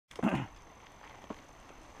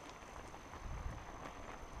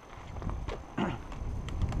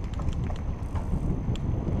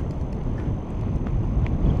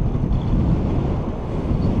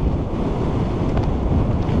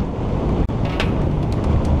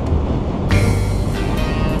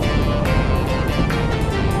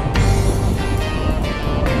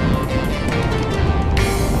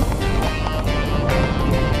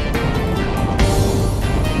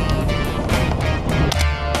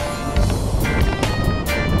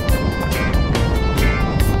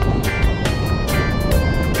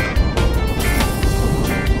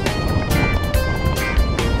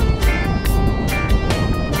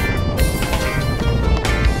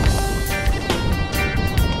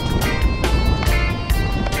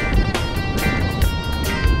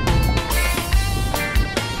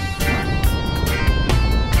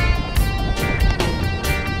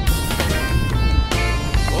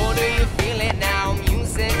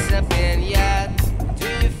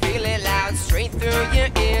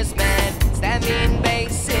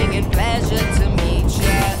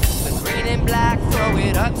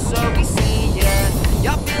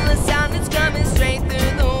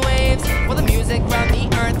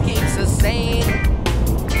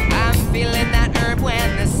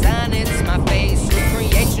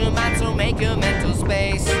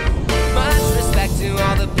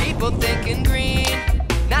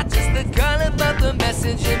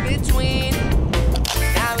message in between.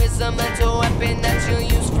 Now is a mental weapon that you'll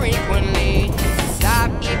use frequently.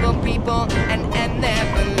 Stop evil people and end their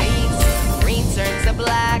beliefs. Green turns to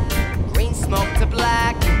black, green smoke to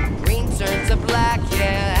black, green turns to black,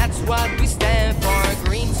 yeah, that's what we stand for.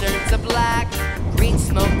 Green turns to black, green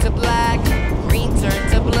smoke to black, green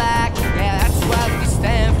turns to black, yeah, that's what we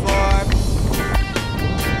stand for.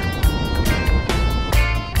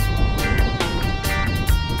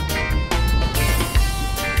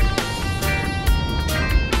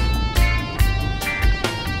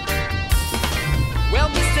 Well,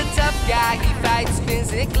 Mr. Tough Guy, he fights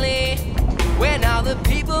physically when all the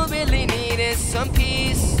people really need is some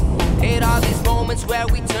peace. It are these moments where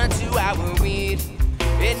we turn to our weed.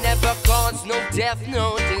 It never caused no death,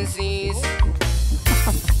 no disease.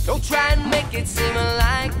 Don't try and make it seem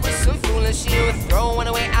like we're some foolish here. We're throwing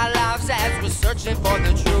away our lives as we're searching for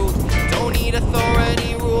the truth. Don't need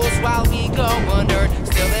authority rules while we go under.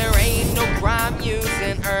 Still there ain't no crime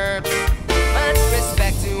using herbs. Much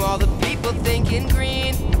respect to all the people thinking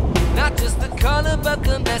green. Not just the color but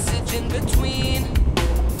the message in between.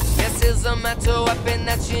 This is a mental weapon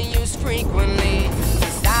that you use frequently.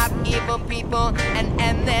 Stop evil people and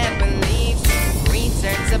end their beliefs. Green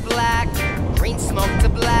turn to black, green smoke to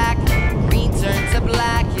black, green turn to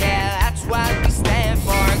black, yeah, that's what we stand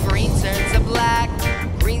for. Green turn to black,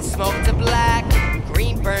 green smoke to black,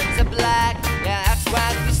 green burn to black, yeah, that's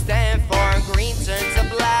what we stand for. Green turn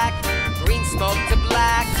to black, green smoke to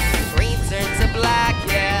black, green turn to black,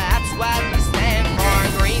 yeah, that's what we stand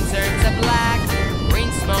for. Green turn to black,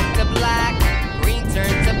 green smoke to black, green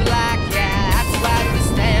turn to black, yeah, that's what we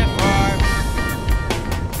stand for.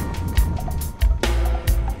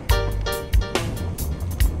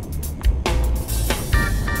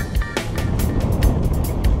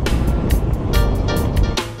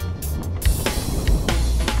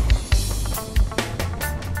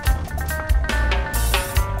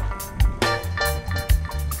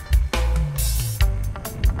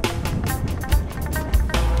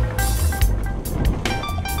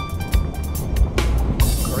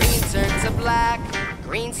 Black,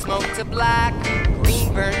 green smoke to black,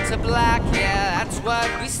 green burn to black, yeah, that's what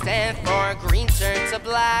we stand for. Green turn to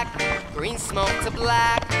black, green smoke to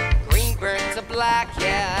black, green burn to black,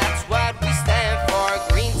 yeah, that's what we stand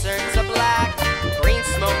for. Green turn to black, green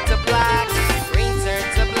smoke to black, green turn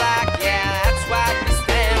to black, yeah, that's what we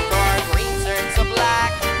stand for. Green turn to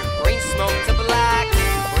black, green smoke to black,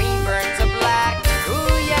 green burn to black,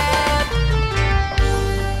 ooh yeah.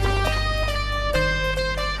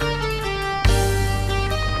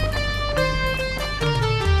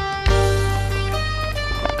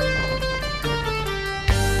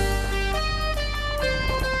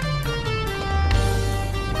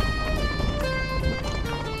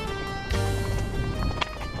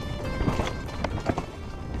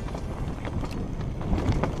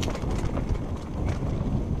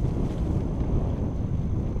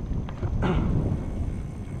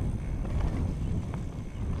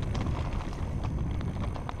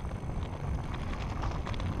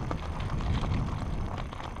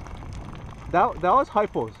 That was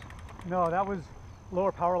Hypos. No, that was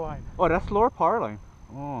lower power line. Oh, that's lower power line.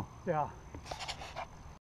 Oh. Yeah.